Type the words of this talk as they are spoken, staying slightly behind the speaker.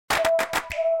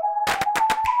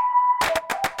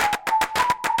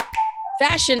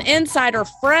Fashion Insider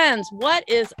friends, what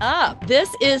is up? This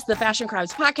is the Fashion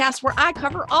Crimes podcast where I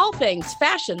cover all things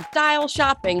fashion, style,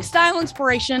 shopping, style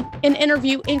inspiration, and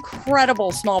interview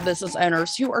incredible small business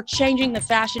owners who are changing the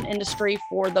fashion industry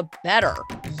for the better.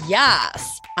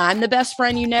 Yes, I'm the best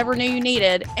friend you never knew you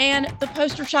needed and the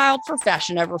poster child for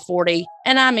fashion over 40.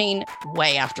 And I mean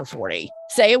way after 40.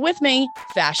 Say it with me,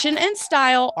 fashion and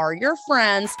style are your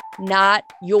friends,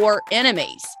 not your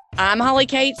enemies. I'm Holly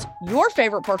Cates, your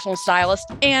favorite personal stylist,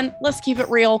 and let's keep it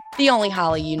real, the only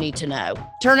Holly you need to know.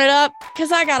 Turn it up, because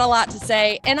I got a lot to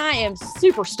say, and I am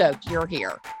super stoked you're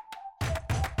here.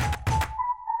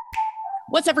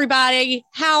 What's everybody?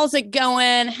 How's it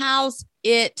going? How's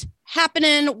it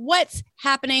happening? What's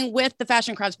happening with the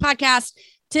Fashion Crimes podcast?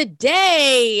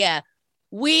 Today,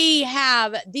 we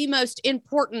have the most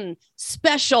important,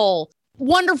 special,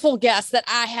 wonderful guest that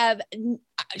I have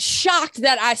shocked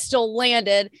that I still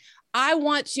landed. I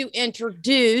want to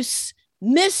introduce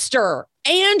Mr.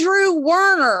 Andrew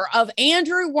Werner of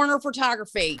Andrew Werner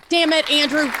Photography. Damn it,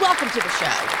 Andrew, welcome to the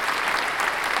show.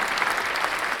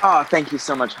 Oh, thank you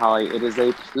so much, Holly. It is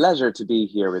a pleasure to be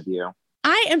here with you.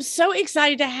 I am so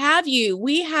excited to have you.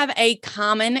 We have a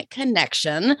common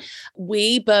connection.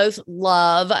 We both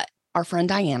love our friend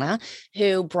Diana,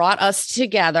 who brought us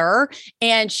together.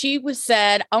 And she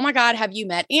said, oh my God, have you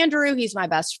met Andrew? He's my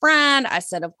best friend. I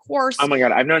said, of course. Oh my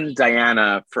God, I've known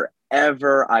Diana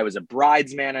forever. I was a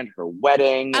bridesman at her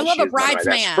wedding. I love a bridesman. One of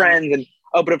my best friends. And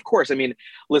but of course, I mean,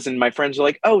 listen, my friends are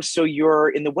like, oh, so you're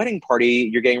in the wedding party,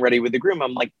 you're getting ready with the groom.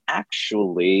 I'm like,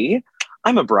 actually,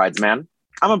 I'm a bridesman.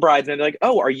 I'm a bridesman. They're like,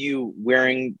 oh, are you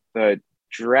wearing the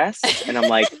dress? And I'm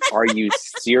like, are you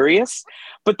serious?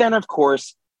 But then, of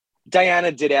course,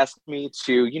 Diana did ask me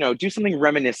to, do something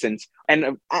reminiscent.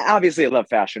 And obviously I love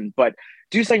fashion, but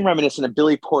do something reminiscent of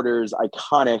Billy Porter's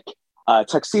iconic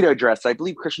tuxedo dress I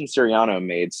believe Christian Siriano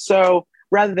made. So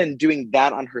rather than doing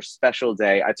that on her special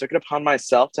day, I took it upon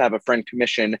myself to have a friend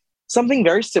commission something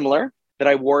very similar that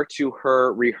I wore to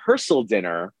her rehearsal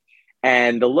dinner.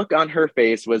 And the look on her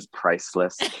face was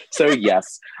priceless. So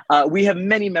yes, we have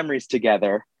many memories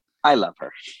together. I love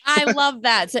her. I love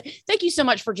that. So thank you so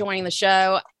much for joining the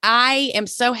show. I am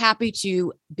so happy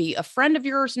to be a friend of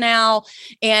yours now.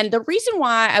 And the reason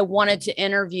why I wanted to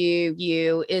interview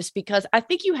you is because I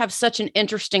think you have such an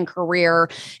interesting career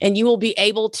and you will be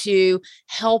able to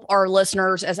help our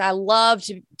listeners, as I love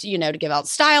to give out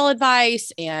style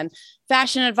advice and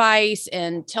fashion advice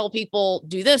and tell people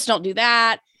do this, don't do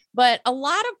that. But a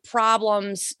lot of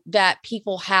problems that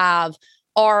people have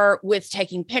are with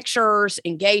taking pictures,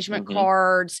 engagement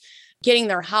cards, getting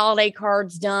their holiday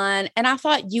cards done. And I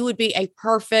thought you would be a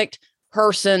perfect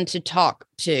person to talk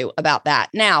to about that.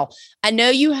 Now, I know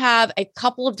you have a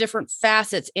couple of different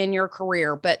facets in your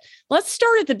career, but let's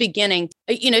start at the beginning.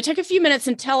 Take a few minutes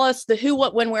and tell us the who,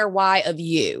 what, when, where, why of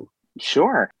you.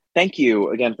 Sure. Thank you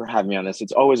again for having me on this.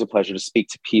 It's always a pleasure to speak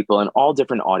to people in all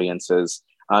different audiences.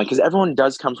 Because everyone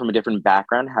does come from a different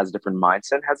background, has a different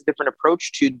mindset, has a different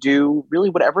approach to do really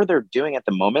whatever they're doing at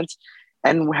the moment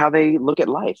and how they look at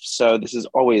life. So this is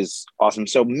always awesome.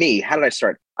 So how did I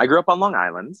start? I grew up on Long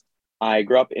Island. I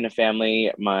grew up in a family.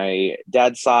 My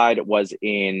dad's side was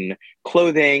in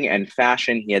clothing and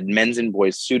fashion. He had men's and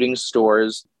boys suiting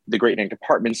stores, the Great Neck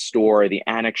Department Store, the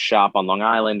Annex Shop on Long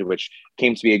Island, which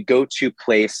came to be a go-to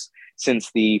place since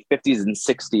the 50s and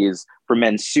 60s for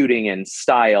men's suiting and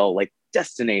style, like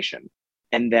destination.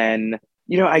 And then,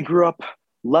 I grew up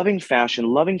loving fashion,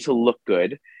 loving to look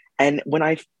good. And when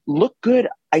I look good,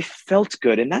 I felt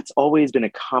good. And that's always been a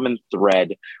common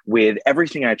thread with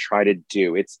everything I try to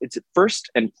do. It's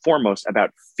first and foremost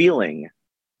about feeling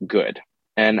good.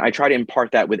 And I try to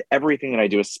impart that with everything that I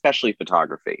do, especially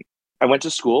photography. I went to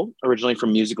school originally for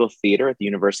musical theater at the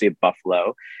University of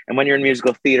Buffalo. And when you're in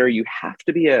musical theater, you have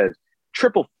to be a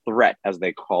triple threat, as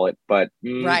they call it. But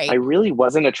right. I really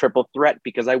wasn't a triple threat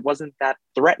because I wasn't that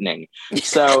threatening.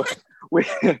 So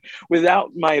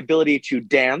without my ability to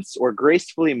dance or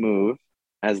gracefully move,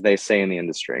 as they say in the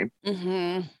industry,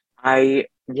 I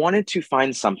wanted to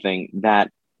find something that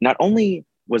not only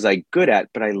was I good at,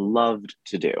 but I loved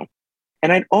to do.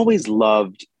 And I'd always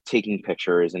loved taking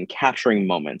pictures and capturing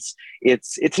moments.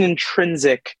 It's an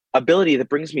intrinsic ability that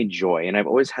brings me joy. And I've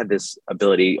always had this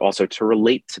ability also to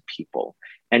relate to people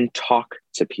and talk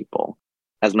to people.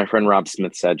 As my friend Rob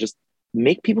Smith said, just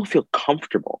make people feel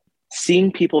comfortable, seeing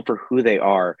people for who they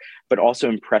are, but also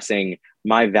impressing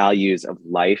my values of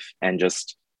life and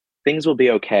just things will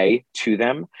be okay to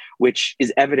them, which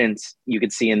is evident you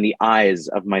could see in the eyes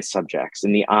of my subjects,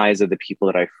 in the eyes of the people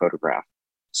that I photograph.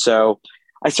 So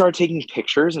I started taking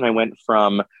pictures and I went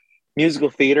from musical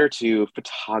theater to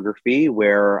photography,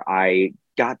 where I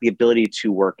got the ability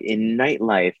to work in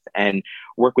nightlife and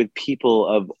work with people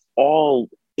of all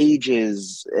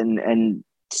ages and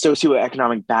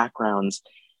socioeconomic backgrounds.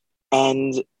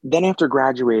 And then after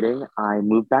graduating, I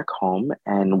moved back home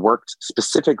and worked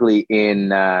specifically in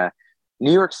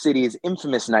New York City's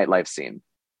infamous nightlife scene.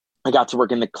 I got to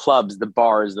work in the clubs, the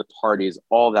bars, the parties,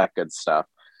 all that good stuff,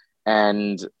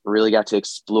 and really got to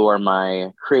explore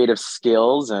my creative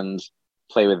skills and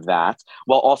play with that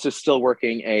while also still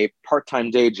working a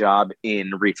part-time day job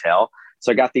in retail.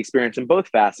 So I got the experience in both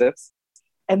facets.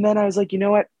 And then I was like, you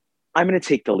know what? I'm going to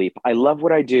take the leap. I love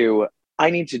what I do.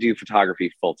 I need to do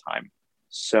photography full time.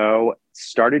 So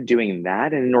started doing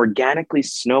that, and organically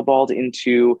snowballed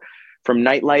into from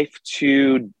nightlife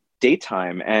to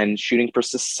daytime and shooting for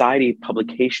society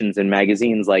publications and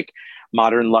magazines like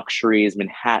Modern Luxuries,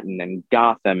 Manhattan and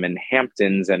Gotham and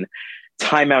Hamptons and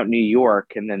Time Out New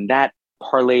York. And then that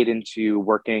parlayed into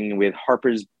working with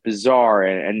Harper's Bazaar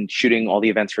and shooting all the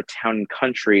events for Town and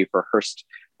Country for Hearst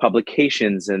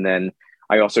Publications. And then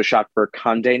I also shot for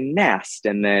Condé Nast,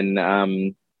 and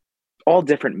then all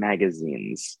different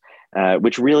magazines,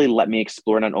 which really let me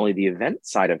explore not only the event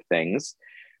side of things,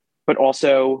 but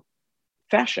also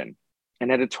fashion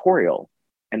and editorial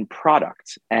and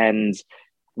product. And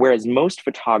whereas most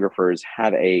photographers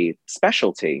have a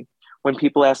specialty, when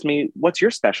people ask me, what's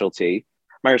your specialty?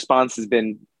 My response has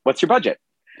been, what's your budget?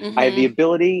 Mm-hmm. I have the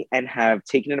ability and have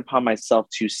taken it upon myself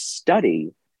to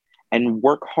study and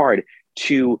work hard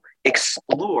to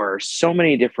explore so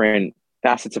many different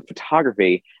facets of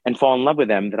photography and fall in love with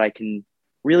them that I can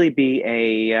really be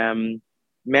a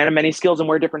man of many skills and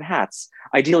wear different hats,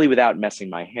 ideally without messing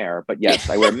my hair. But yes,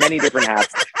 I wear many different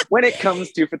hats when it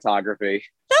comes to photography.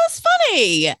 That was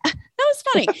funny. That was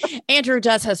funny. Andrew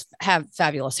does have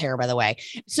fabulous hair, by the way.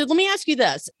 So let me ask you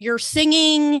this. You're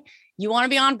singing, you want to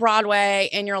be on Broadway,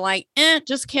 and you're like,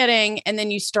 just kidding. And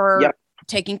then you start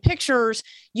taking pictures.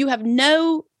 You have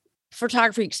no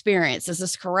photography experience. Is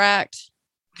this correct?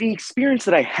 The experience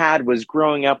that I had was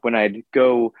growing up when I'd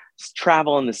go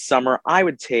travel in the summer. I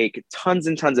would take tons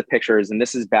and tons of pictures. And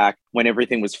this is back when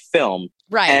everything was film.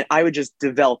 Right. And I would just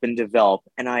develop.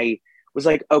 And I was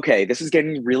like, okay, this is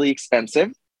getting really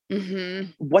expensive.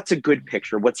 Mm-hmm. What's a good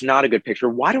picture? What's not a good picture?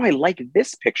 Why do I like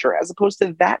this picture as opposed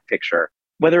to that picture?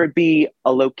 Whether it be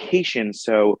a location,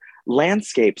 so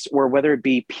landscapes, or whether it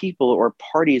be people or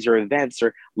parties or events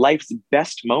or life's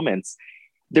best moments,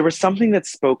 there was something that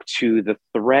spoke to the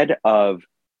thread of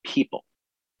people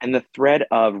and the thread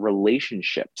of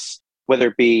relationships, whether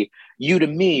it be you to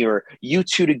me or you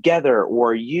two together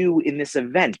or you in this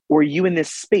event or you in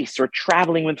this space or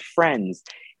traveling with friends.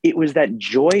 It was that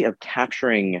joy of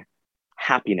capturing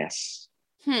happiness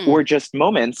or just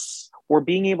moments or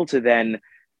being able to then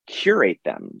curate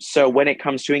them. So when it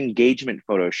comes to engagement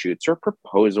photo shoots or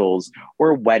proposals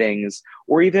or weddings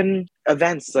or even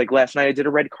events like last night, I did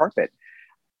a red carpet.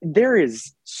 There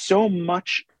is so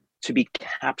much to be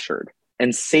captured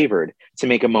and savored to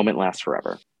make a moment last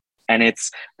forever. And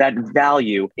it's that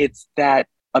value, it's that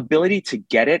ability to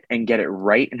get it and get it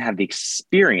right and have the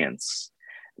experience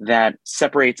that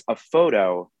separates a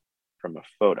photo from a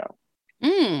photo.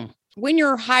 When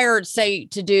you're hired, say,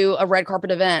 to do a red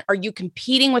carpet event, are you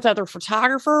competing with other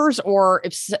photographers, or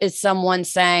is someone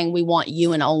saying we want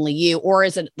you and only you, or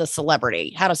is it the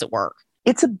celebrity? How does it work?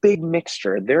 It's a big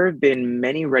mixture. There have been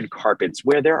many red carpets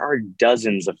where there are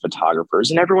dozens of photographers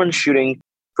and everyone's shooting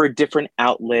for a different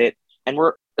outlet, and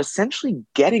we're essentially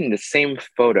getting the same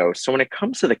photo. So when it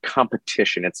comes to the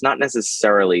competition, it's not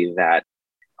necessarily that.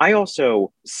 I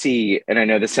also see, and I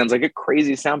know this sounds like a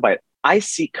crazy soundbite, I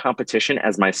see competition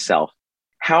as myself.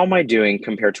 How am I doing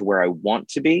compared to where I want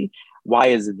to be? Why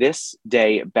is this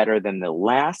day better than the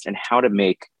last? And how to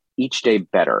make each day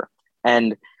better.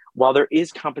 And while there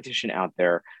is competition out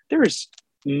there, there is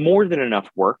more than enough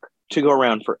work to go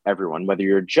around for everyone. Whether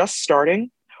you're just starting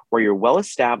or you're well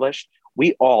established,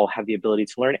 we all have the ability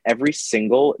to learn every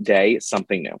single day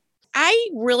something new. I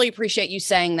really appreciate you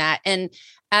saying that. And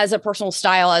as a personal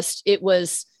stylist, it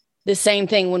was the same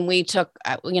thing when we took,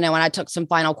 when I took some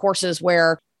final courses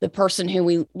where the person who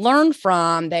we learned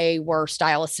from, they were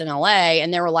stylists in LA,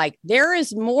 and they were like, there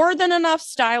is more than enough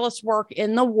stylist work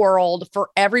in the world for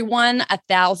everyone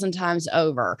 1,000 times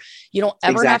over. You don't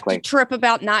ever have to trip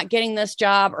about not getting this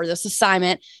job or this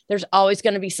assignment. There's always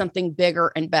going to be something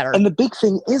bigger and better. And the big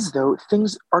thing is, though,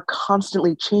 things are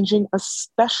constantly changing,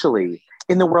 especially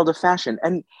in the world of fashion.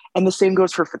 And the same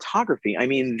goes for photography. I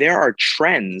mean, there are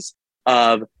trends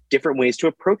of different ways to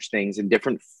approach things and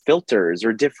different filters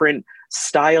or different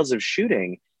styles of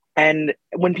shooting. And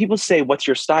when people say, what's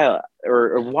your style?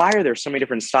 Or why are there so many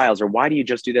different styles? Or why do you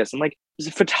just do this? I'm like,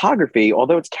 photography,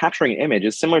 although it's capturing an image,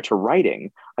 is similar to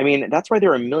writing. I mean, that's why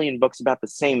there are a million books about the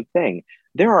same thing.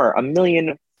 There are a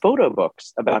million photo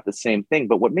books about the same thing.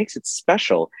 But what makes it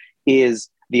special is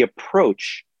the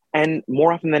approach. And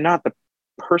more often than not, the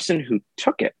person who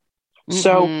took it.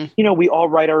 So, we all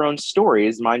write our own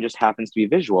stories. Mine just happens to be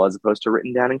visual as opposed to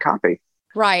written down in copy.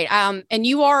 Right. And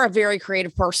you are a very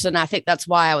creative person. I think that's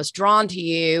why I was drawn to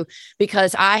you,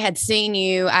 because I had seen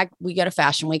you. We go to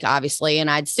Fashion Week, obviously, and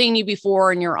I'd seen you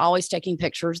before, and you're always taking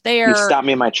pictures there. You stopped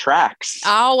me in my tracks.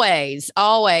 Always,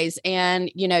 always.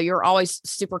 And, you're always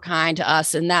super kind to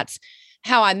us. And that's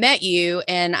how I met you.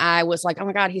 And I was like, oh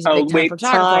my God, he's a big time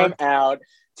photographer.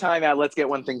 Time out. Let's get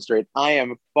one thing straight. I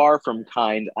am far from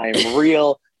kind. I am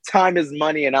real. Time is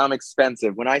money and I'm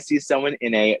expensive. When I see someone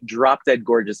in a drop dead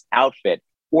gorgeous outfit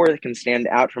or that can stand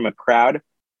out from a crowd,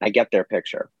 I get their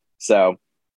picture. So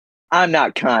I'm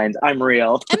not kind. I'm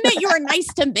real. I meant you were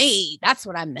nice to me. That's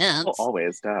what I meant. Well,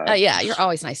 always. Yeah, you're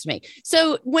always nice to me.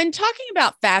 So when talking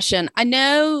about fashion, I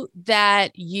know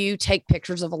that you take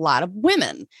pictures of a lot of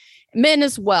women, men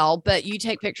as well, but you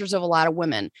take pictures of a lot of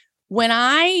women. When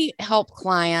I help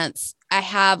clients, I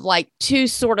have like two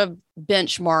sort of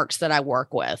benchmarks that I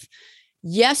work with.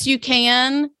 Yes, you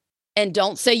can, and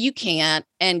don't say you can't,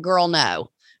 and girl,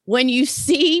 no. When you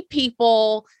see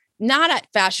people, not at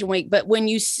Fashion Week, but when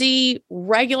you see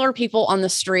regular people on the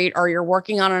street or you're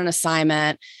working on an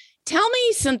assignment, tell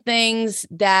me some things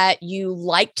that you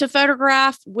like to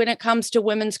photograph when it comes to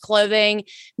women's clothing,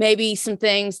 maybe some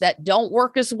things that don't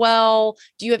work as well.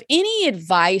 Do you have any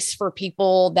advice for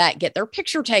people that get their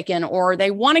picture taken or they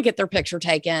want to get their picture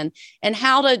taken, and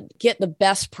how to get the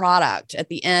best product at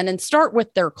the end, and start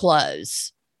with their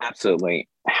clothes? Absolutely.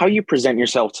 How you present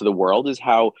yourself to the world is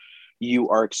how you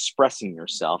are expressing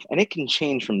yourself. And it can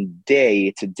change from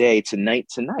day to day to night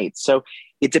to night. So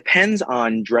it depends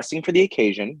on dressing for the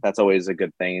occasion. That's always a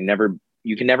good thing.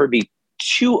 You can never be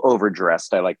too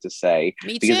overdressed, I like to say,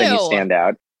 because then you stand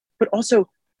out. But also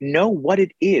know what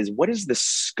it is. What is the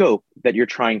scope that you're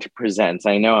trying to present?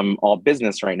 I know I'm all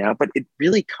business right now, but it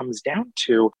really comes down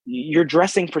to you're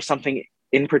dressing for something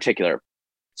in particular.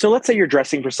 So let's say you're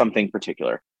dressing for something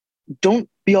particular. Don't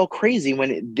be all crazy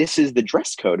when this is the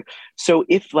dress code. So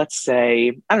if, let's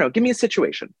say, I don't know, give me a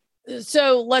situation.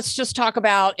 So let's just talk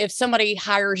about if somebody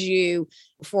hires you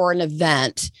for an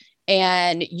event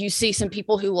and you see some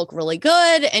people who look really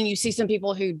good and you see some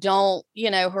people who don't, who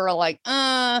are like,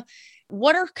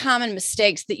 what are common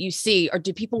mistakes that you see? Or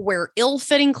do people wear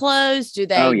ill-fitting clothes? Do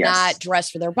they not dress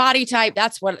for their body type?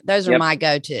 Those are my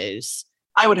go-tos.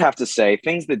 I would have to say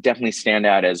things that definitely stand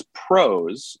out as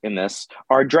pros in this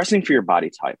are dressing for your body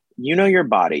type. You know your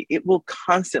body. It will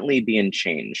constantly be in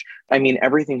change. I mean,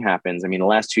 everything happens. I mean, the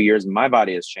last 2 years, my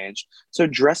body has changed. So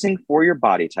dressing for your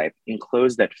body type in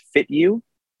clothes that fit you,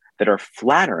 that are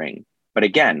flattering, but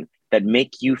again, that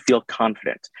make you feel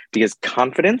confident, because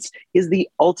confidence is the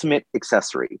ultimate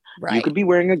accessory. Right. You could be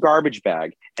wearing a garbage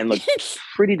bag and look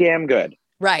pretty damn good.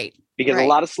 Right. Because a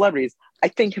lot of celebrities, I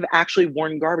think, have actually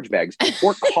worn garbage bags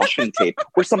or caution tape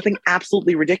or something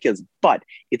absolutely ridiculous. But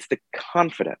it's the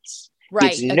confidence.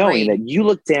 Right. It's knowing that you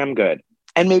look damn good,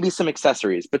 and maybe some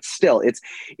accessories, but still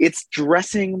it's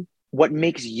dressing what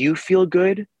makes you feel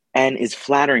good and is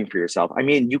flattering for yourself. I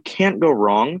mean, you can't go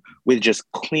wrong with just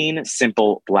clean,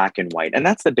 simple black and white. And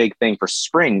that's the big thing for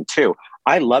spring too.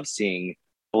 I love seeing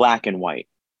black and white.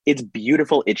 It's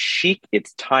beautiful. It's chic.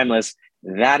 It's timeless.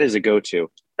 That is a go-to.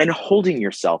 And holding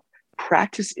yourself.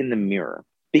 Practice in the mirror,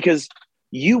 because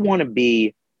you want to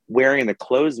be wearing the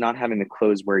clothes, not having the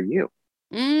clothes wear you.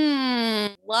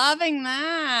 Loving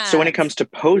that. So when it comes to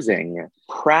posing,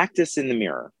 practice in the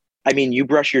mirror. I mean, you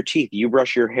brush your teeth, you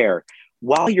brush your hair.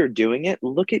 While you're doing it,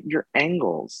 look at your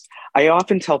angles. I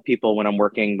often tell people when I'm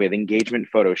working with engagement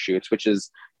photo shoots, which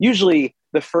is usually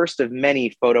the first of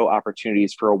many photo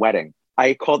opportunities for a wedding,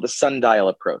 I call it the sundial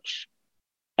approach.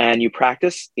 And you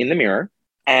practice in the mirror,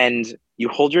 and you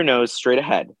hold your nose straight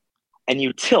ahead and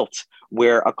you tilt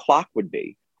where a clock would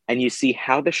be, and you see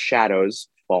how the shadows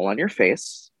fall on your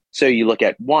face. So you look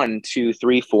at 1, 2,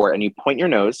 3, 4, and you point your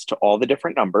nose to all the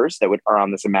different numbers that are on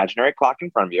this imaginary clock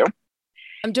in front of you.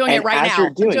 I'm doing it right now.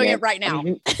 I'm doing it right now.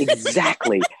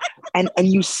 Exactly. and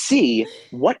you see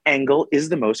what angle is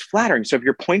the most flattering. So if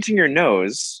you're pointing your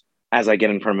nose, as I get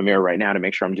in front of a mirror right now to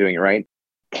make sure I'm doing it right,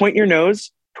 point your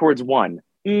nose towards 1.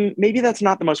 Maybe that's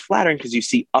not the most flattering because you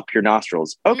see up your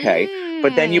nostrils. Okay.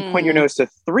 But then you point your nose to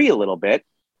 3 a little bit.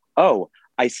 Oh,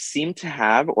 I seem to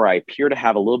have, or I appear to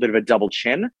have, a little bit of a double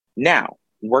chin. Now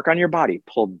work on your body,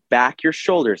 pull back your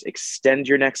shoulders, extend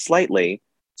your neck slightly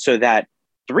so that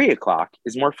 3 o'clock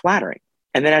is more flattering.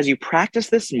 And then as you practice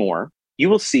this more, you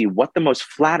will see what the most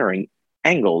flattering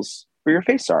angles for your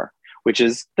face are, which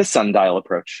is the sundial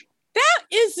approach. That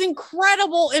is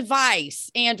incredible advice,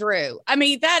 Andrew. I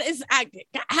mean,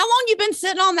 how long you been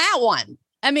sitting on that one?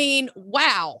 I mean,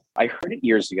 wow. I heard it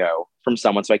years ago from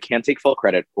someone, so I can't take full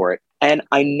credit for it. And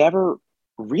I never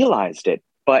realized it,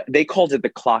 but they called it the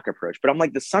clock approach. But I'm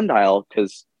like, the sundial,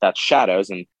 because that's shadows,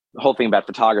 and the whole thing about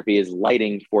photography is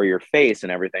lighting for your face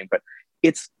and everything. But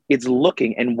it's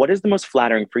looking, and what is the most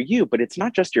flattering for you? But it's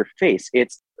not just your face.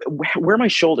 It's where are my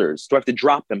shoulders? Do I have to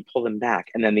drop them, pull them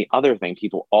back? And then the other thing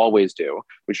people always do,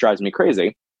 which drives me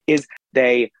crazy, is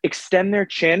they extend their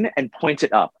chin and point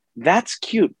it up. That's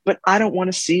cute, but I don't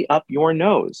want to see up your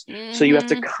nose. Mm-hmm. So you have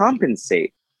to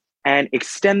compensate and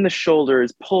extend the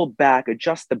shoulders, pull back,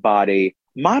 adjust the body.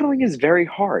 Modeling is very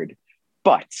hard.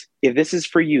 But if this is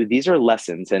for you, these are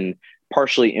lessons and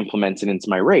partially implemented into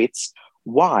my rates,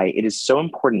 why it is so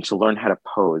important to learn how to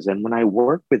pose. And when I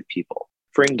work with people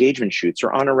for engagement shoots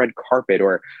or on a red carpet,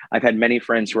 or I've had many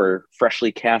friends who are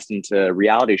freshly cast into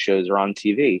reality shows or on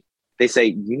TV, they say,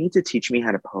 you need to teach me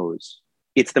how to pose.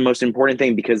 It's the most important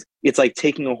thing, because it's like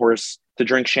taking a horse to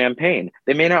drink champagne.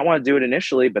 They may not want to do it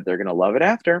initially, but they're going to love it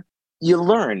after. You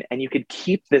learn, and you could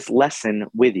keep this lesson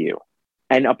with you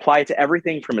and apply it to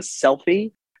everything from a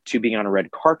selfie to being on a red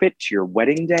carpet, to your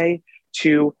wedding day,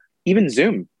 to even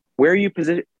Zoom. Where are you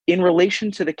positioned in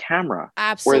relation to the camera?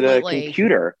 Absolutely. Or the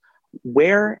computer?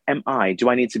 Where am I? Do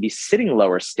I need to be sitting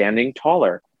lower, standing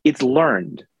taller? It's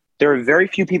learned. There are very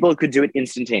few people who could do it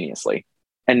instantaneously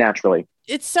and naturally.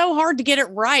 It's so hard to get it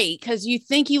right, because you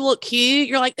think you look cute.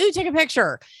 You're like, ooh, take a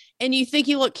picture. And you think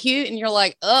you look cute and you're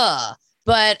like, ugh.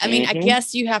 But I mean, I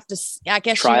guess you have to,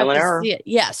 trial and error. See it.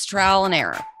 Yes, trial and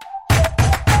error.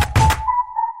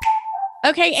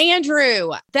 Okay,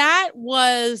 Andrew, that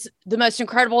was the most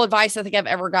incredible advice I think I've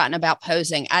ever gotten about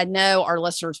posing. I know our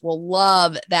listeners will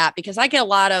love that, because I get a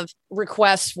lot of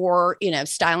requests for,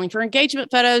 styling for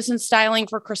engagement photos and styling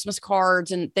for Christmas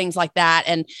cards and things like that.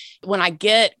 And when I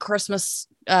get Christmas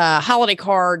holiday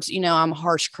cards, I'm a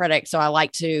harsh critic, so I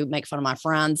like to make fun of my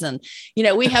friends, and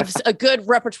we have a good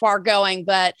repertoire going,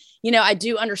 but I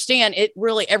do understand it.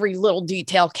 Really, every little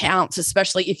detail counts,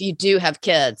 especially if you do have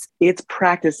kids. It's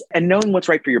practice and knowing what's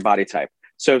right for your body type.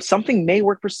 So something may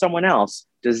work for someone else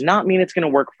does not mean it's going to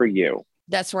work for you.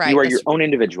 That's right. You are your own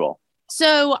individual.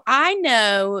 So I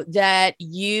know that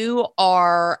you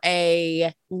are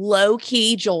a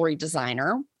low-key jewelry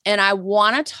designer, and I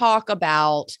want to talk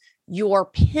about your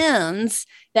pins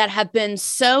that have been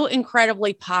so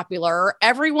incredibly popular.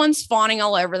 Everyone's fawning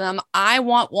all over them. I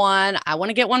want one. I want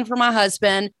to get one for my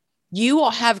husband. You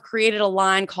have created a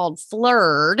line called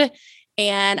Flirred,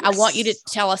 and yes. I want you to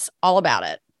tell us all about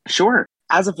it. Sure.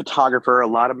 As a photographer, a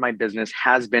lot of my business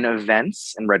has been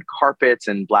events and red carpets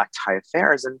and black tie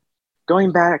affairs. And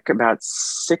going back about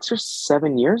 6 or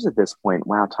 7 years at this point,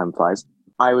 wow, time flies.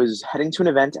 I was heading to an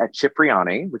event at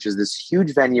Cipriani, which is this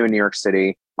huge venue in New York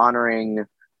City, honoring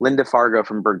Linda Fargo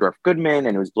from Bergdorf Goodman,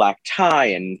 and it was black tie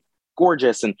and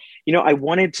gorgeous. And, I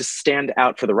wanted to stand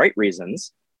out for the right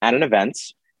reasons at an event.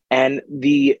 And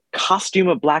the costume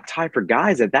of black tie for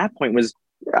guys at that point was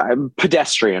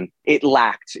pedestrian. It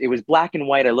lacked. It was black and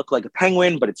white. I looked like a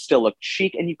penguin, but it still looked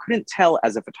chic. And you couldn't tell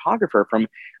as a photographer from,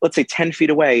 let's say, 10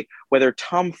 feet away, whether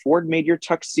Tom Ford made your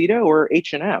tuxedo or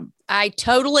H&M. I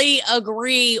totally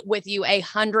agree with you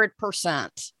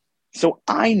 100%. So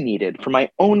I needed, for my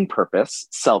own purpose,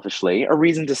 selfishly, a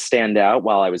reason to stand out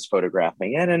while I was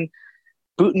photographing it. And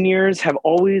boutonnieres have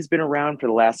always been around for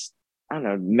the last,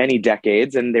 many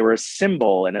decades. And they were a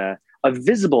symbol and a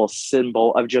visible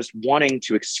symbol of just wanting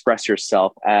to express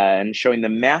yourself and showing the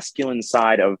masculine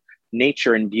side of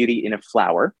nature and beauty in a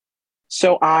flower.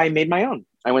 So I made my own.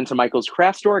 I went to Michael's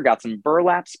craft store, got some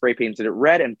burlap, spray painted it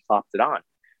red, and plopped it on.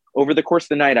 Over the course of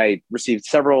the night, I received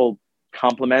several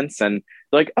compliments, and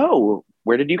they're like, oh,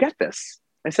 where did you get this?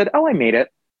 I said, oh, I made it.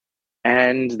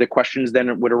 And the questions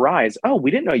then would arise, oh,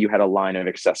 we didn't know you had a line of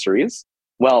accessories.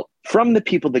 Well, from the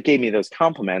people that gave me those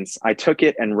compliments, I took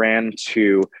it and ran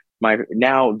to my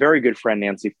now very good friend,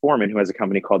 Nancy Foreman, who has a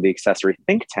company called the Accessory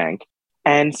Think Tank,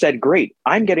 and said, great,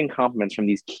 I'm getting compliments from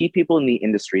these key people in the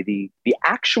industry, the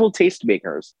actual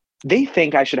tastemakers. They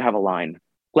think I should have a line.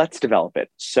 Let's develop it.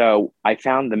 So I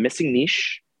found the missing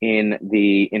niche in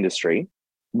the industry,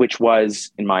 which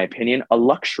was, in my opinion, a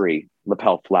luxury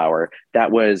lapel flower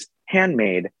that was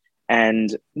handmade.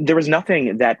 And there was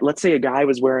nothing that, let's say a guy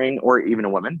was wearing, or even a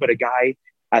woman, but a guy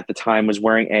at the time was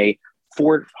wearing a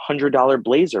 $400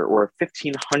 blazer or a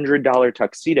 $1,500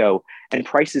 tuxedo, and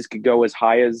prices could go as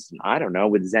high as, I don't know,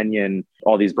 with Xenia and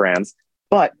all these brands.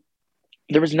 But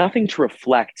there was nothing to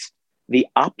reflect the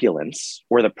opulence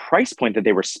or the price point that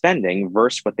they were spending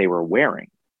versus what they were wearing.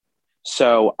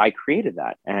 So I created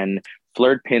that, and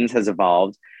Flirred Pins has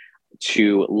evolved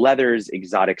to leathers,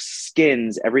 exotic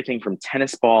skins, everything from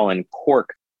tennis ball and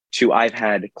cork to I've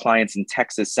had clients in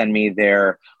Texas send me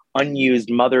their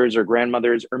unused mothers or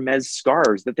grandmothers Hermes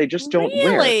scarves that they just don't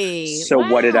wear. So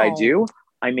what did I do?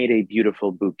 I made a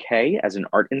beautiful bouquet as an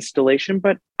art installation,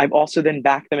 but I've also then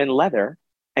backed them in leather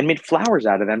and made flowers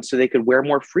out of them so they could wear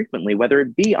more frequently, whether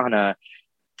it be on a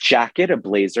jacket, a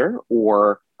blazer,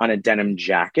 or on a denim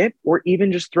jacket, or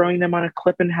even just throwing them on a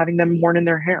clip and having them worn in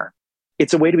their hair.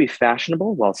 It's a way to be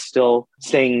fashionable while still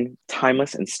staying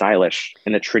timeless and stylish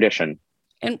in the tradition.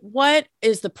 And what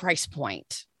is the price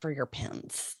point for your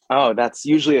pins? Oh, that's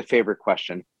usually a favorite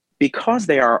question. Because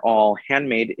they are all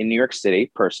handmade in New York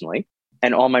City, personally,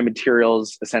 and all my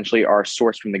materials essentially are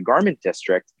sourced from the garment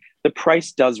district, the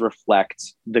price does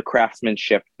reflect the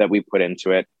craftsmanship that we put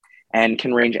into it and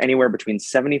can range anywhere between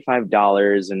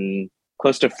 $75 and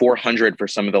close to $400 for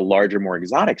some of the larger, more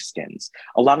exotic skins.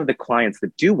 A lot of the clients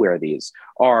that do wear these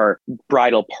are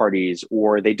bridal parties,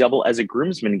 or they double as a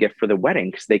groomsman gift for the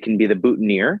wedding because they can be the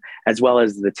boutonniere as well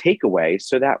as the takeaway.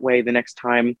 So that way, the next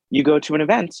time you go to an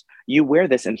event, you wear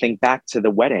this and think back to the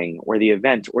wedding or the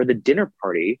event or the dinner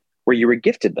party where you were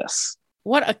gifted this.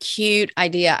 What a cute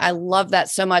idea. I love that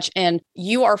so much. And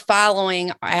you are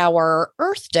following our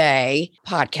Earth Day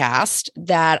podcast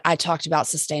that I talked about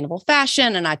sustainable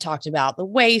fashion, and I talked about the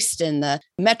waste and the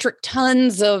metric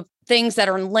tons of things that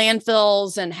are in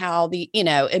landfills and how the,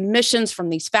 emissions from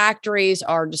these factories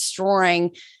are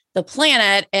destroying the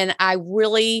planet. And I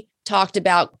really talked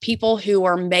about people who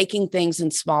are making things in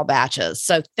small batches.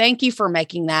 So thank you for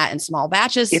making that in small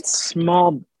batches. It's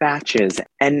small batches.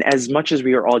 And as much as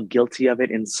we are all guilty of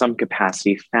it in some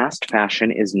capacity, fast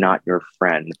fashion is not your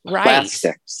friend. Right.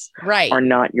 Plastics are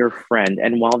not your friend.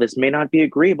 And while this may not be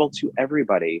agreeable to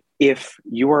everybody, if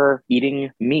you are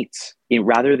eating meat,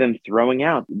 rather than throwing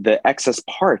out the excess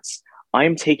parts,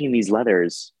 I'm taking these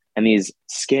leathers and these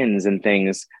skins and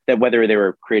things that, whether they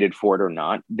were created for it or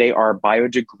not, they are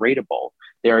biodegradable.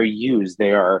 They are used.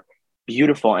 They are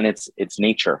beautiful, and it's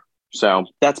nature. So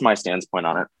that's my standpoint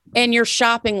on it. And you're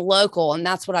shopping local, and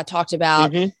that's what I talked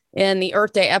about in the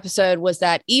Earth Day episode. Was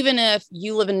that even if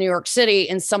you live in New York City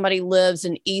and somebody lives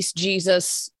in East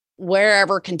Jesus,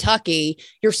 wherever, Kentucky,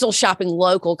 you're still shopping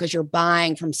local because you're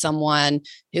buying from someone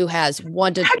who has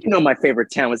wanted. How do you know my favorite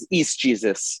town was East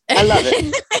Jesus? I love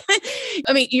it.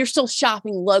 I mean, you're still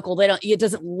shopping local. It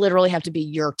doesn't literally have to be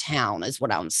your town, is what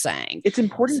I'm saying. It's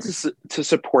important to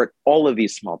support all of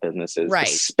these small businesses, right,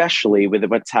 especially with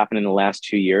what's happened in the last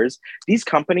 2 years. These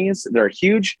companies, they're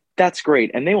huge. That's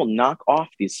great. And they will knock off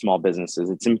these small businesses.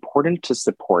 It's important to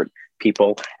support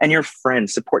people and your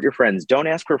friends. Support your friends. Don't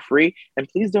ask for free, and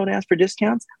please don't ask for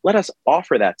discounts. Let us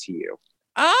offer that to you.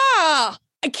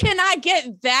 Can I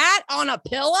get that on a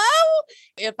pillow?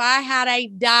 If I had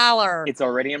 $1. It's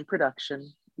already in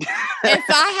production. If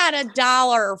I had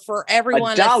 $1 for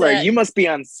everyone, $1, you must be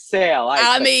on sale.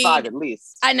 I mean, 5 at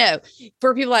least. I know.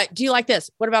 For people like, do you like this?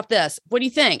 What about this? What do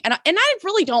you think? And I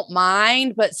really don't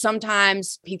mind, but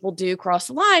sometimes people do cross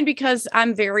the line because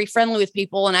I'm very friendly with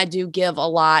people and I do give a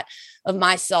lot of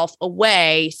myself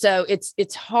away. So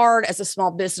it's hard as a small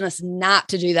business not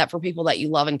to do that for people that you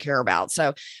love and care about.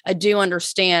 So I do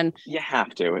understand. You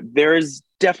have to. There's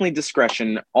definitely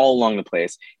discretion all along the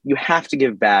place. You have to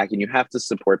give back and you have to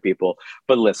support people.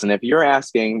 But listen, if you're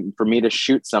asking for me to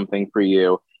shoot something for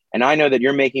you and I know that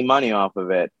you're making money off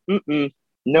of it,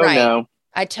 no.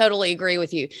 I totally agree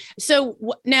with you. So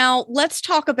now let's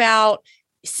talk about,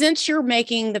 since you're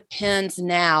making the pins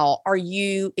now, are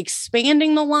you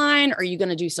expanding the line? Are you going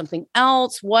to do something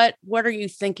else? What are you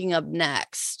thinking of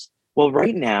next? Well,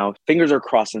 right now, fingers are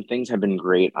crossed and things have been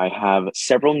great. I have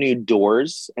several new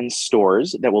doors and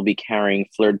stores that will be carrying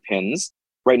Flirred Pins.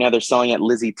 Right now, they're selling at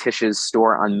Lizzie Tish's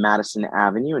store on Madison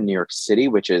Avenue in New York City,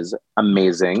 which is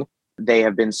amazing. They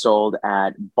have been sold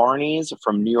at Barney's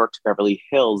from New York to Beverly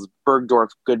Hills,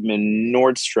 Bergdorf Goodman,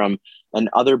 Nordstrom, and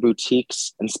other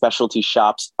boutiques and specialty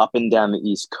shops up and down the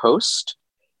East Coast.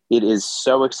 It is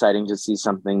so exciting to see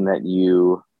something that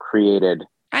you created.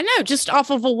 I know, just off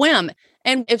of a whim.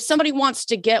 And if somebody wants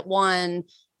to get one,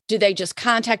 do they just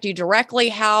contact you directly?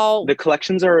 How? The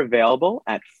collections are available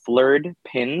at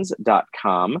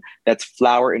fleuredpins.com. That's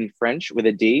flower in French with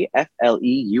a D,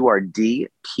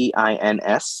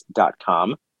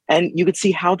 FLEURDPINS.com. And you could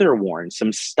see how they're worn,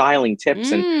 some styling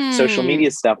tips and social media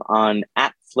stuff on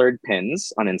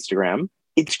 @fleuredpins on Instagram.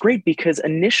 It's great because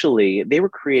initially they were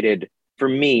created for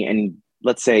me and,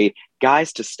 let's say,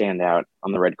 guys to stand out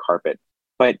on the red carpet.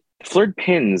 But Fleured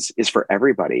pins is for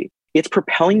everybody. It's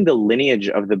propelling the lineage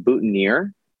of the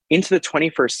boutonniere into the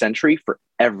 21st century for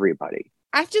everybody.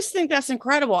 I just think that's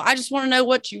incredible. I just want to know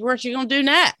what you're going to do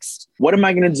next. What am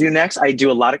I going to do next? I do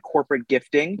a lot of corporate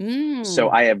gifting. So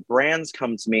I have brands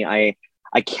come to me.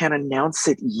 I can't announce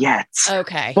it yet.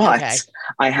 Okay. But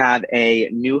I have a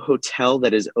new hotel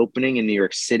that is opening in New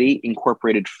York City,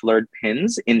 incorporated fleured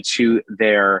pins into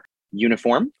their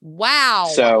uniform. Wow.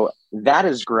 So that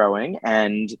is growing,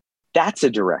 and that's a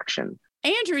direction.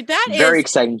 Andrew, that very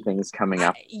exciting things coming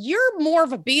up. You're more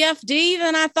of a BFD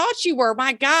than I thought you were.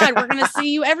 My God, we're going to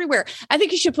see you everywhere. I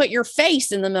think you should put your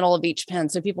face in the middle of each pin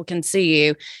so people can see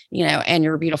you, and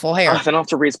your beautiful hair. Then I'll have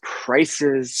to raise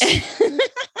prices.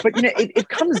 But, it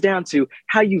comes down to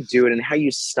how you do it and how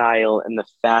you style and the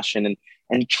fashion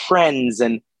and trends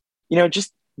and,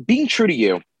 just being true to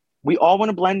you. We all want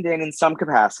to blend in some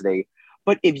capacity.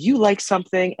 But if you like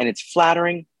something and it's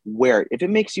flattering, wear it. If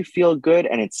it makes you feel good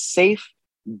and it's safe,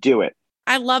 do it.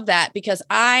 I love that because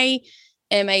I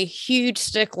am a huge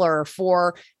stickler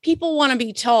for people want to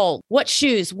be told what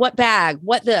shoes, what bag,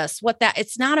 what this, what that.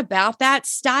 It's not about that.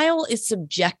 Style is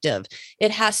subjective.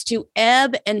 It has to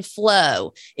ebb and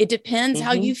flow. It depends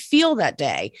how you feel that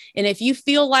day. And if you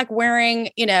feel like wearing,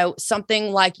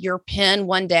 something like your pin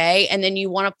one day, and then you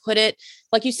want to put it,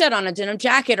 like you said, on a denim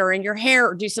jacket or in your hair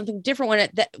or do something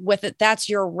different with it, that's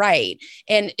your right.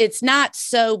 And it's not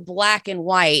so black and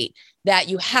white that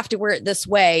you have to wear it this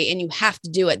way and you have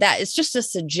to do it. That it's just a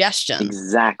suggestion.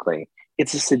 Exactly.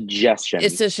 It's a suggestion.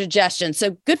 It's a suggestion.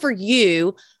 So good for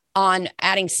you on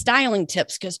adding styling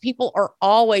tips because people are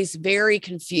always very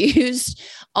confused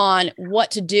on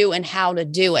what to do and how to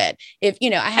do it. If,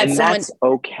 I had and someone, that's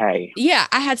okay. Yeah.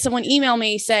 I had someone email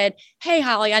me, said, "Hey,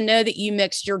 Holly, I know that you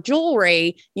mixed your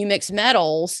jewelry, you mix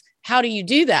metals. How do you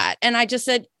do that?" And I just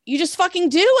said, you just fucking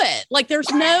do it. Like there's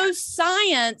no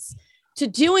science to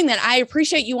doing that. I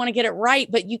appreciate you want to get it right,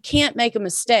 but you can't make a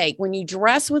mistake. When you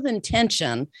dress with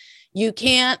intention, you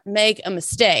can't make a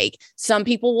mistake. Some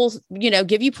people will,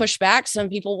 give you pushback. Some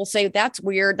people will say, that's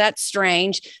weird, that's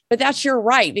strange, but that's your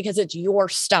right because it's your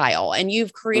style and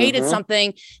you've created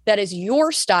something that is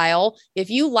your style. If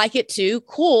you like it too,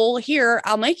 cool. Here,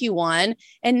 I'll make you one.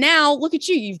 And now look at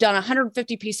you. You've done a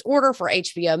 150-piece order for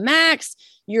HBO Max.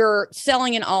 You're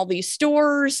selling in all these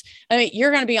stores. I mean, you're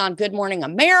going to be on Good Morning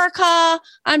America,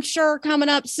 I'm sure, coming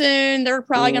up soon. They're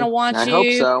probably going to want you. I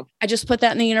hope so. I just put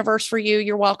that in the universe for you.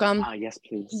 You're welcome. Yes,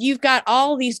 please. You've got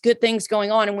all these good things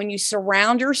going on. And when you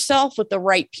surround yourself with the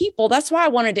right people, that's why I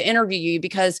wanted to interview you,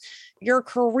 because your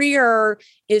career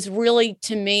is really,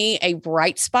 to me, a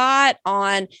bright spot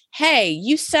on, hey,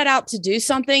 you set out to do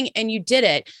something and you did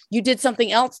it. You did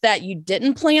something else that you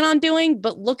didn't plan on doing,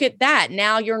 but look at that.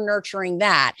 Now you're nurturing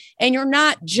that. And you're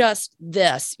not just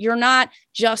this. You're not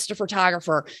just a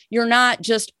photographer. You're not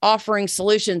just offering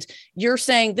solutions. You're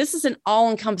saying this is an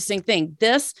all-encompassing thing.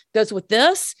 This goes with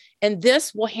this, and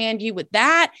this will hand you with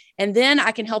that. And then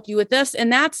I can help you with this.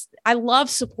 And I love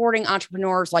supporting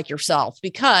entrepreneurs like yourself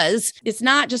because it's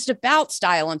not just about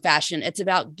style and fashion.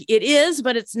 It is,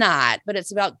 but it's not, but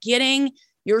it's about getting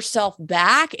yourself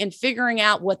back and figuring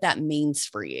out what that means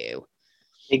for you.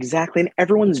 Exactly. And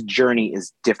everyone's journey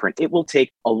is different. It will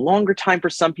take a longer time for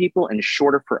some people and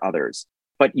shorter for others.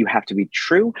 But you have to be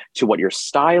true to what your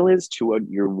style is, to what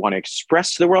you want to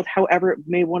express to the world, however it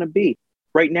may want to be.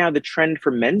 Right now, the trend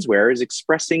for menswear is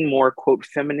expressing more, quote,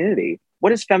 femininity.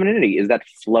 What is femininity? Is that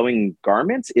flowing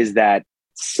garments? Is that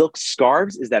silk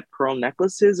scarves? Is that pearl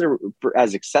necklaces or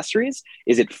as accessories?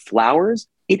 Is it flowers?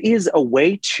 It is a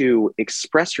way to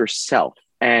express yourself.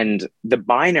 And the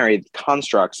binary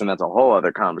constructs, and that's a whole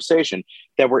other conversation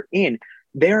that we're in,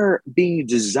 they're being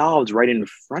dissolved right in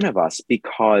front of us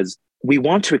because we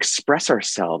want to express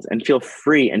ourselves and feel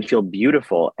free and feel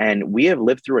beautiful. And we have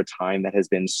lived through a time that has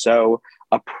been so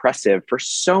oppressive for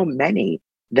so many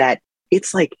that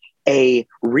it's like a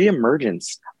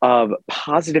reemergence of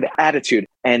positive attitude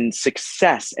and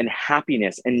success and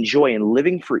happiness and joy and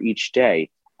living for each day.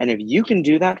 And if you can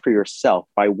do that for yourself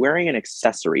by wearing an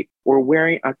accessory or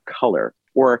wearing a color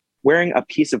or wearing a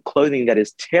piece of clothing that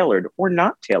is tailored or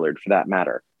not tailored for that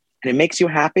matter, and it makes you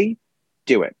happy,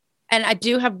 do it. And I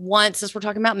do have one, since we're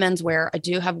talking about menswear, I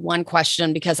do have one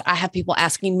question because I have people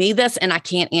asking me this and I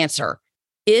can't answer.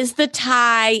 Is the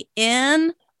tie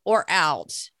in or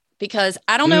out? Because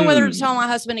I don't know whether to tell my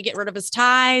husband to get rid of his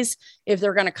ties, if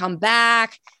they're going to come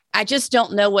back. I just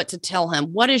don't know what to tell him.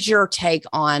 What is your take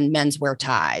on menswear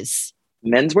ties?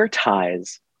 Menswear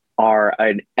ties are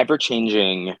an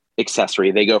ever-changing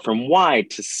accessory. They go from wide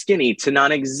to skinny to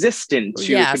non-existent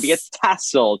to It could be a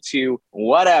tassel to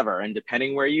whatever. And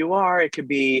depending where you are, it could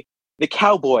be, the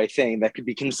cowboy thing that could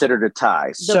be considered a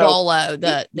tie. The bolo,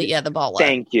 the bolo.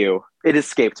 Thank you. It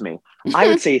escaped me. I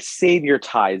would say save your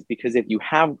ties, because if you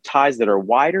have ties that are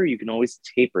wider, you can always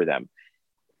taper them.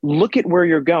 Look at where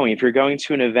you're going. If you're going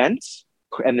to an event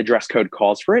and the dress code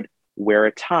calls for it, wear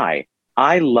a tie.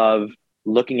 I love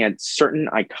looking at certain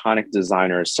iconic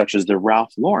designers such as the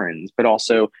Ralph Laurens, but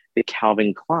also the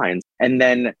Calvin Kleins, and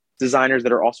then designers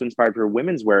that are also inspired for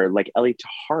women's wear like Ellie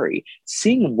Tahari,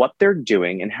 seeing what they're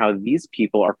doing and how these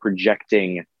people are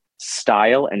projecting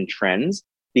style and trends,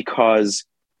 because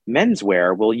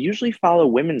menswear will usually follow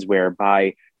women's wear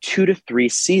by 2 to 3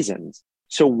 seasons.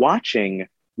 So watching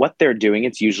what they're doing,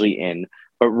 it's usually in.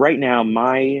 But right now,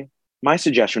 my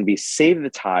suggestion would be save the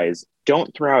ties.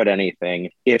 Don't throw out anything.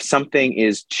 If something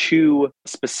is too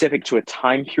specific to a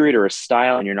time period or a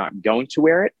style and you're not going to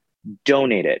wear it,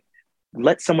 donate it.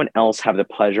 Let someone else have the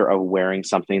pleasure of wearing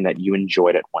something that you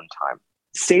enjoyed at one time.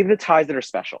 Save the ties that are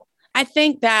special. I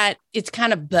think that it's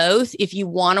kind of both. If you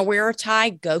want to wear a tie,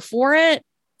 go for it.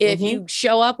 If you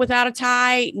show up without a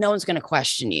tie, no one's going to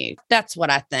question you. That's what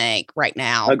I think right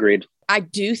now. Agreed. I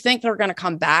do think they're going to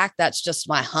come back. That's just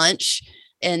my hunch.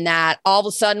 And that all of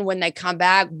a sudden, when they come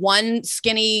back, one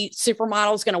skinny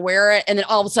supermodel is going to wear it. And then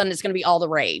all of a sudden, it's going to be all the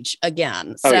rage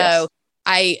again. So yes.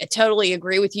 I totally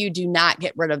agree with you. Do not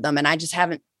get rid of them. And I just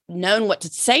haven't known what to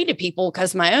say to people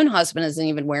because my own husband isn't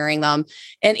even wearing them.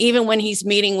 And even when he's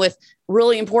meeting with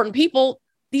really important people,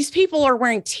 these people are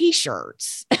wearing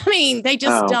T-shirts. I mean, they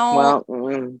just don't.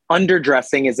 Well,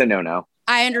 underdressing is a no-no.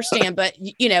 I understand. But,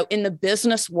 you know, in the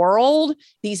business world,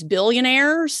 these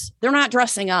billionaires, they're not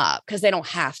dressing up because they don't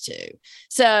have to.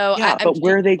 So, yeah, but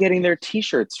where are they getting their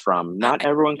T-shirts from? Not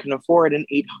everyone can afford an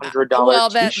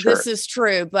 $800 T-shirt. This is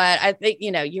true. But I think,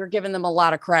 you know, you're giving them a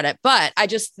lot of credit. But I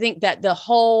just think that the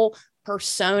whole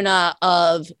persona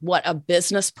of what a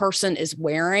business person is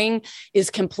wearing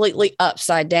is completely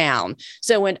upside down.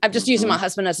 So when I'm just using my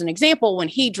husband as an example, when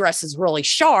he dresses really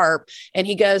sharp and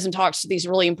he goes and talks to these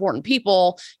really important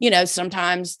people, you know,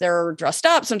 sometimes they're dressed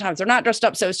up, sometimes they're not dressed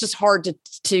up. So it's just hard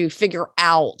to figure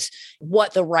out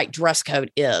what the right dress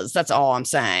code is. That's all I'm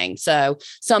saying. So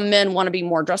some men want to be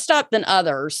more dressed up than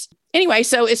others. Anyway,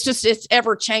 so it's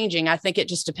ever changing. I think it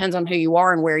just depends on who you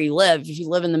are and where you live. If you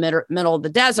live in the middle of the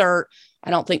desert, I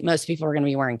don't think most people are going to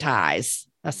be wearing ties.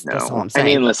 That's all I'm saying. I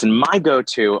mean, listen, my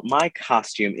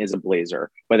costume is a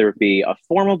blazer, whether it be a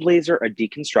formal blazer, a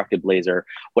deconstructed blazer.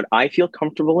 What I feel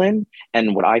comfortable in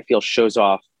and what I feel shows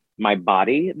off my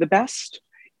body the best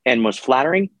and most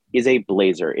flattering is a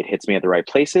blazer. It hits me at the right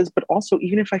places, but also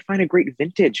even if I find a great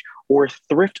vintage or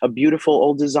thrift, a beautiful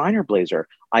old designer blazer,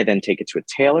 I then take it to a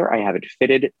tailor. I have it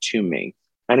fitted to me.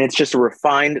 And it's just a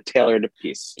refined, tailored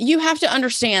piece. You have to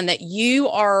understand that you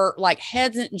are like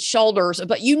heads and shoulders,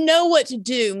 but you know what to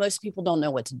do. Most people don't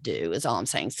know what to do is all I'm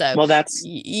saying. So, well, that's,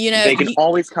 you know, they can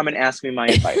always come and ask me my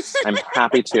advice. I'm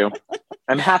happy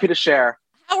to share.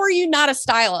 How are you not a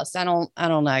stylist? I don't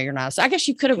know. You're not. I guess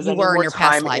you could have were in your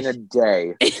past life.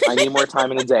 I need more time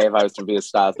in a day if I was to be a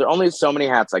stylist. There are only so many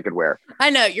hats I could wear. I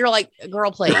know. You're like, girl,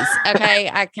 please. Okay.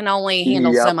 I can only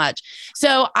handle so much.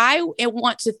 So I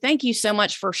want to thank you so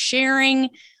much for sharing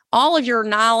all of your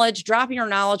knowledge, dropping your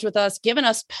knowledge with us, giving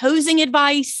us posing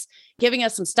advice, giving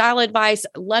us some style advice,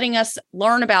 letting us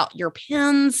learn about your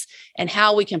pins and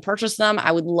how we can purchase them.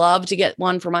 I would love to get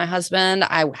one for my husband.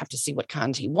 I have to see what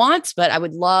kind he wants, but I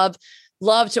would love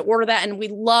to order that. And we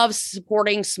love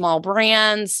supporting small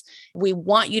brands. We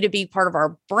want you to be part of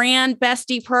our brand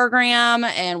bestie program.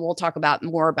 And we'll talk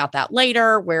more about that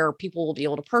later, where people will be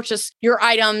able to purchase your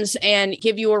items and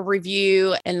give you a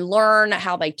review and learn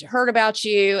how they heard about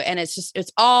you. And it's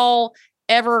all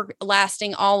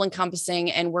everlasting, all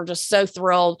encompassing. And we're just so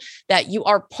thrilled that you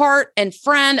are part and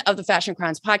friend of the Fashion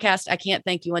Crimes podcast. I can't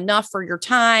thank you enough for your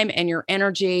time and your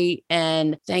energy.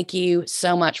 And thank you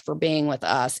so much for being with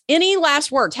us. Any last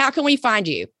words? How can we find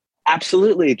you?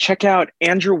 Absolutely. Check out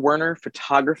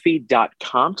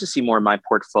AndrewWernerPhotography.com to see more of my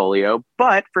portfolio.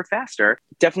 But for faster,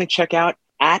 definitely check out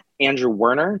at Andrew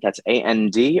Werner. That's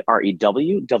AndrewWerner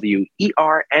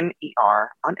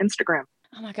on Instagram.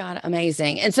 Oh my God.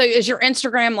 Amazing. And so is your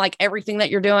Instagram like everything that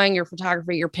you're doing, your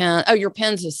photography, your pen? Oh, your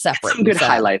pins is separate. Some good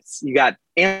highlights. You got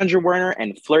Andrew Werner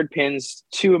and Flirt Pins,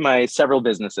 2 of my several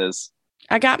businesses.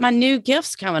 I got my new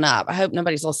gifts coming up. I hope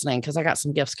nobody's listening because I got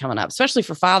some gifts coming up, especially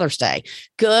for Father's Day.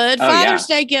 Good Father's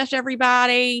Day gift,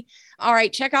 everybody. All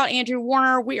right. Check out Andrew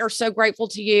Werner. We are so grateful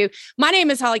to you. My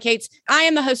name is Holly Cates. I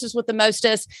am the hostess with the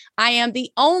mostest. I am the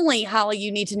only Holly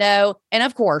you need to know. And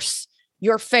of course,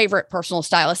 your favorite personal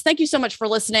stylist. Thank you so much for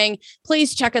listening.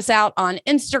 Please check us out on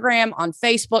Instagram, on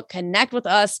Facebook, connect with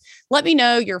us. Let me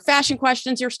know your fashion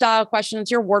questions, your style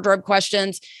questions, your wardrobe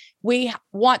questions. we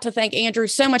want to thank Andrew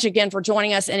so much again for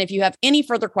joining us. And if you have any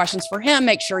further questions for him,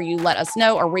 make sure you let us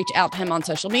know or reach out to him on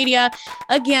social media.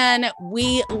 Again,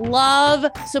 we love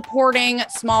supporting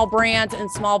small brands and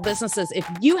small businesses. If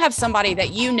you have somebody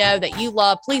that you know that you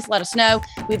love, please let us know.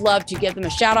 We'd love to give them a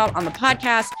shout out on the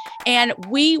podcast. And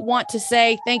we want to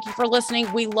say thank you for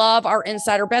listening. We love our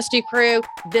Insider Bestie crew.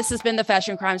 This has been the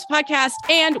Fashion Crimes Podcast,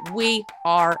 and we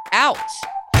are out.